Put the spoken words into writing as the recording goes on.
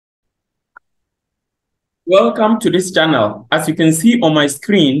Welcome to this channel. As you can see on my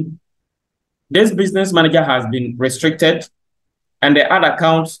screen, this business manager has been restricted, and the other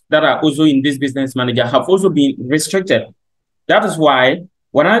accounts that are also in this business manager have also been restricted. That is why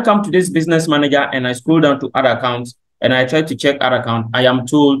when I come to this business manager and I scroll down to other accounts and I try to check other account, I am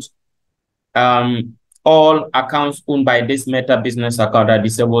told all accounts owned by this Meta business account are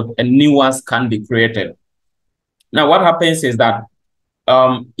disabled and new ones can be created. Now, what happens is that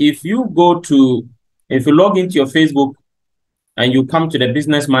if you log into your Facebook and you come to the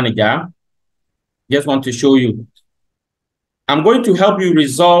business manager, just want to show you. I'm going to help you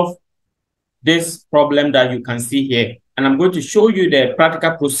resolve this problem that you can see here. And I'm going to show you the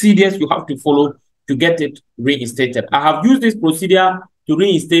practical procedures you have to follow to get it reinstated. I have used this procedure to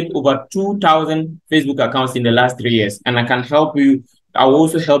reinstate over 2,000 Facebook accounts in the last 3 years. And I can help you. I will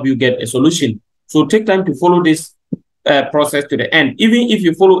also help you get a solution. So take time to follow this process to the end. Even if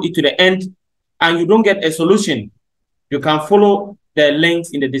you follow it to the end and you don't get a solution, you can follow the links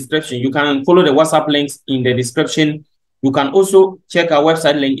in the description. You can follow the WhatsApp links in the description. You can also check our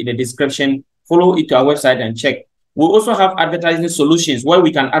website link in the description. Follow it to our website and check. We also have advertising solutions where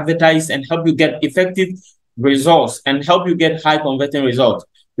we can advertise and help you get effective results and help you get high converting results.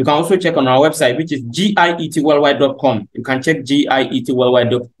 You can also check on our website, which is gietworldwide.com. You can check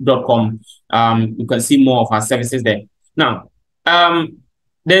gietworldwide.com. You can see more of our services there. Now,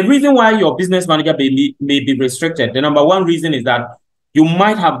 the reason why your business manager may be restricted, the number one reason is that you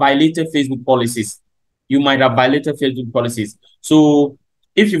might have violated Facebook policies. So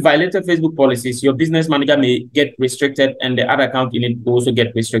if you violated Facebook policies, your business manager may get restricted and the other account in it will also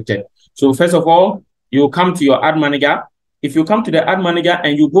get restricted. So first of all, you come to your ad manager. If you come to the ad manager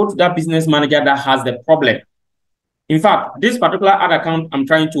and you go to that business manager that has the problem. In fact, this particular ad account I'm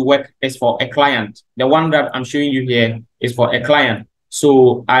trying to work is for a client. The one that I'm showing you here is for a client.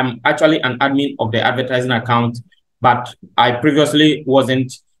 So I'm actually an admin of the advertising account, but I previously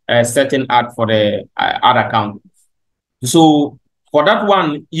wasn't setting ad for the ad account. So for that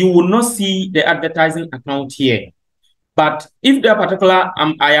one, you will not see the advertising account here. But if the particular,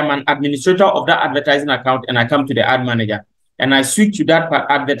 I am an administrator of that advertising account and I come to the ad manager and I switch to that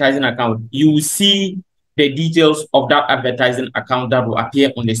advertising account, you will see the details of that advertising account that will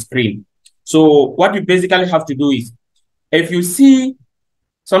appear on the screen. So what you basically have to do is, if you see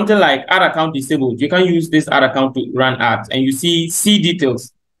something like ad account disabled, you can use this ad account to run ads and you see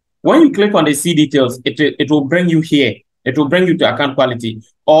details. When you click on the see details, it will bring you here. It will bring you to account quality.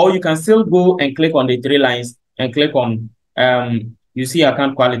 Or you can still go and click on the 3 lines and click on, you see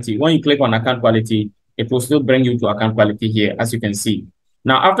account quality. When you click on account quality, it will still bring you to account quality here, as you can see.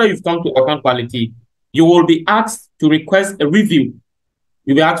 Now, after you've come to account quality, you will be asked to request a review.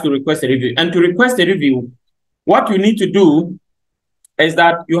 You'll be asked to request a review. And to request a review, what you need to do is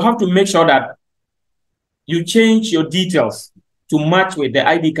that you have to make sure that you change your details to match with the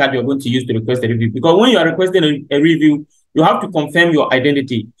ID card you're going to use to request a review. Because when you are requesting a review, you have to confirm your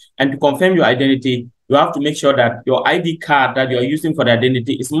identity. And to confirm your identity, you have to make sure that your ID card that you're using for the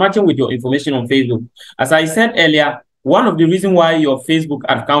identity is matching with your information on Facebook. As I said earlier, one of the reasons why your Facebook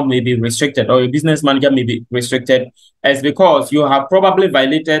account may be restricted or your business manager may be restricted is because you have probably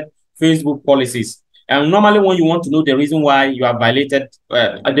violated Facebook policies. And normally when you want to know the reason why you have violated,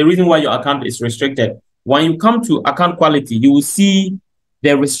 the reason why your account is restricted, when you come to account quality, you will see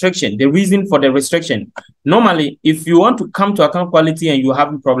the restriction, the reason for the restriction. Normally, if you want to come to account quality and you're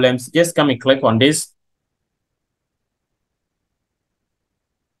having problems, just come and click on this.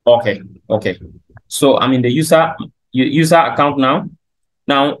 Okay. So I'm in the user account now.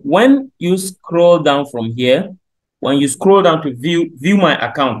 Now, when you scroll down from here, when you scroll down to view my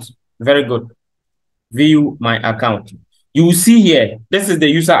account, very good. View my account. You will see here, this is the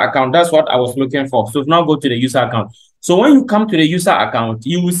user account. That's what I was looking for. So now go to the user account. So when you come to the user account,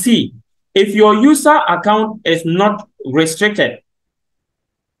 you will see if your user account is not restricted,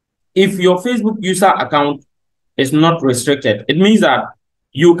 if your Facebook user account is not restricted, it means that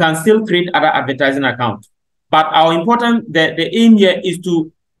you can still create other advertising accounts. But our important, the aim here is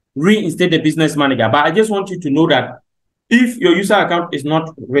to reinstate the business manager. But I just want you to know that if your user account is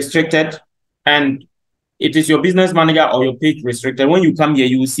not restricted and it is your business manager or your page restricted, when you come here,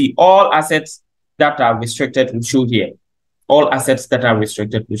 you will see all assets that are restricted will show here. All assets that are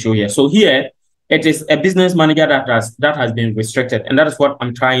restricted will show here. So here, it is a business manager that has been restricted. And that is what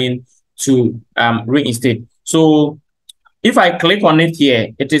I'm trying to reinstate. So if I click on it here,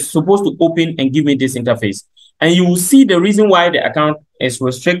 it is supposed to open and give me this interface. And you will see the reason why the account is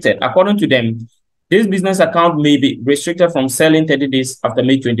restricted. According to them, this business account may be restricted from selling 30 days after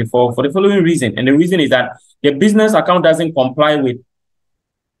May 24 for the following reason. And the reason is that the business account doesn't comply with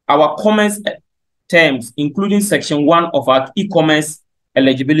our commerce terms, including section 1 of our e-commerce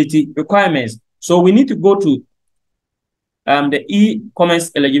eligibility requirements. So we need to go to the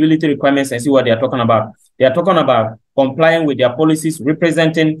e-commerce eligibility requirements and see what they are talking about. They are talking about complying with their policies,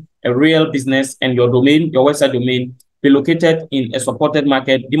 representing a real business, and your domain, your website domain, be located in a supported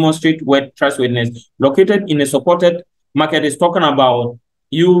market, demonstrate web trustworthiness. Located in a supported market is talking about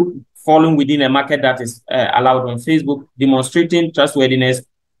you falling within a market that is allowed on Facebook, demonstrating trustworthiness,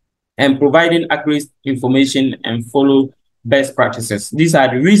 and providing accurate information and follow best practices. These are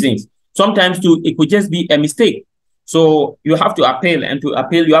the reasons. Sometimes too, it could just be a mistake. So you have to appeal, and to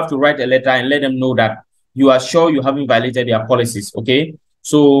appeal, you have to write a letter and let them know that you are sure you haven't violated their policies, okay?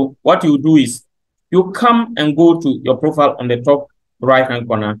 So what you do is you come and go to your profile on the top right-hand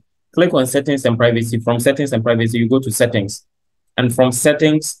corner, click on settings and privacy. From settings and privacy, you go to settings. And from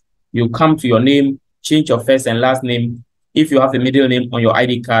settings, you come to your name, change your first and last name. If you have a middle name on your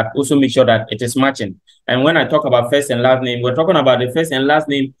ID card, also make sure that it is matching. And when I talk about first and last name, we're talking about the first and last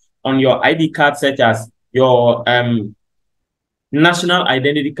name on your ID card, such as your national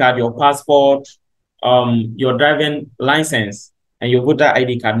identity card, your passport, your driving license, and your voter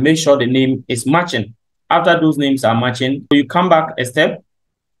ID card. Make sure the name is matching. After those names are matching, you come back a step,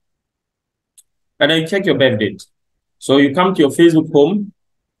 and then you check your birth date. So you come to your Facebook home,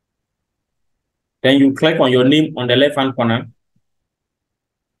 then you click on your name on the left-hand corner,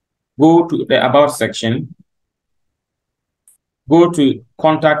 go to the About section, go to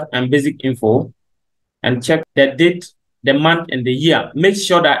Contact and Basic Info, and check the date, the month, and the year. Make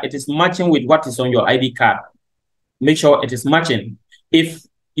sure that it is matching with what is on your ID card. Make sure it is matching. If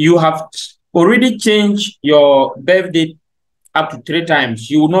you have already changed your birth date up to 3 times,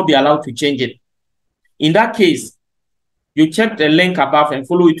 you will not be allowed to change it. In that case, you check the link above and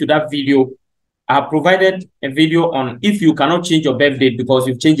follow it to that video. I have provided a video on if you cannot change your birth date because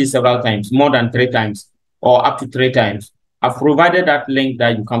you've changed it several times, more than 3 times or up to 3 times. I've provided that link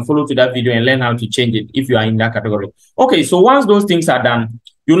that you can follow to that video and learn how to change it if you are in that category. Okay, so once those things are done,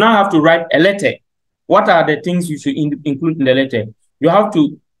 you now have to write a letter. What are the things you should include in the letter? You have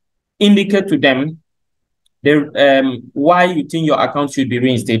to indicate to them why you think your account should be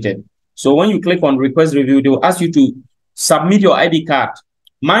reinstated. So when you click on request review, they will ask you to submit your ID card.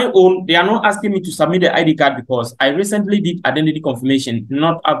 My own, they are not asking me to submit the ID card because I recently did identity confirmation,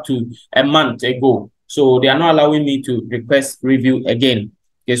 not up to a month ago. So they are not allowing me to request review again.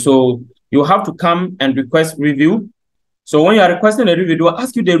 Okay, so you have to come and request review. So when you are requesting a review, they will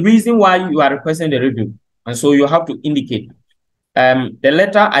ask you the reason why you are requesting the review. And so you have to indicate. The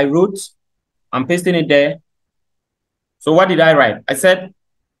letter I wrote, I'm pasting it there. So what did I write? I said,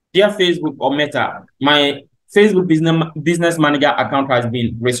 dear Facebook or Meta, my Facebook business manager account has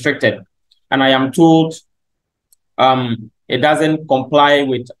been restricted, and I am told it doesn't comply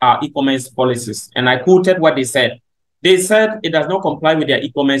with our e-commerce policies. And I quoted what they said. They said it does not comply with their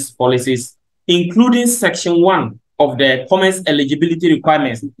e-commerce policies, including section 1 of the commerce eligibility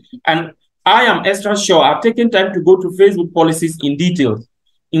requirements. And I am extra sure I've taken time to go to Facebook policies in detail,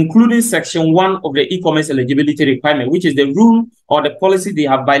 including section 1 of the e-commerce eligibility requirement, which is the rule or the policy they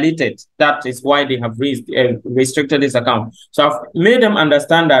have violated. That is why they have restricted this account. So I've made them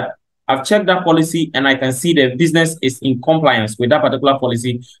understand that I've checked that policy and I can see the business is in compliance with that particular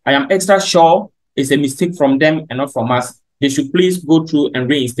policy. I am extra sure it's a mistake from them and not from us. They should please go through and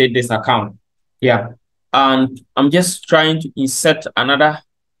reinstate this account. Yeah. And I'm just trying to insert another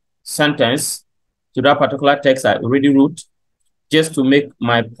sentence to that particular text I already wrote, just to make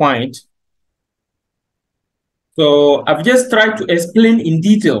my point. So I've just tried to explain in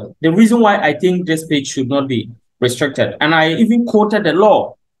detail the reason why I think this page should not be restricted. And I even quoted the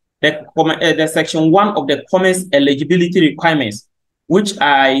law, the section 1 of the commerce eligibility requirements, which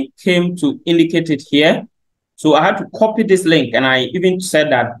I came to indicate it here. So I had to copy this link, and I even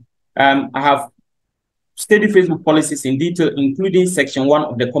said that I have studied Facebook policies in detail, including section 1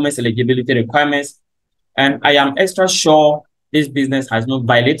 of the commerce eligibility requirements. And I am extra sure this business has not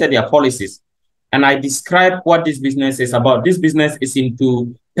violated their policies. And I describe what this business is about. This business is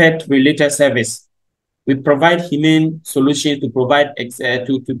into pet-related service. We provide humane solutions to provide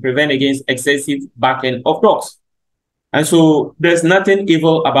to prevent against excessive barking of dogs. And so there's nothing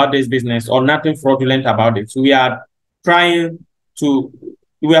evil about this business or nothing fraudulent about it. So we are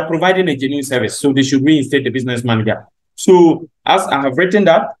providing a genuine service. So they should reinstate the business manager. So as I have written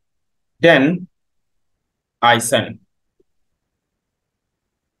that, then I send.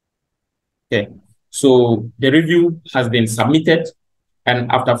 Okay, so the review has been submitted, and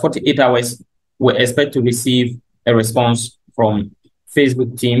after 48 hours, we expect to receive a response from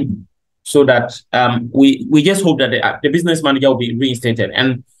Facebook team, so that we just hope that the business manager will be reinstated.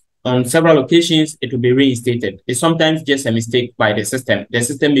 And on several occasions, it will be reinstated. It's sometimes just a mistake by the system. The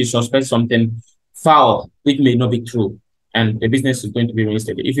system may suspect something foul, which may not be true, and the business is going to be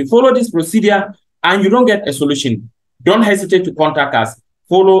reinstated. If you follow this procedure and you don't get a solution, don't hesitate to contact us.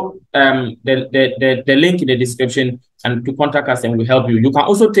 Follow the link in the description and to contact us, and we'll help you. You can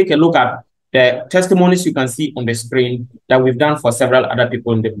also take a look at the testimonies you can see on the screen that we've done for several other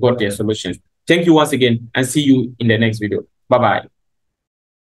people and they've got their solutions. Thank you once again, and see you in the next video. Bye-bye.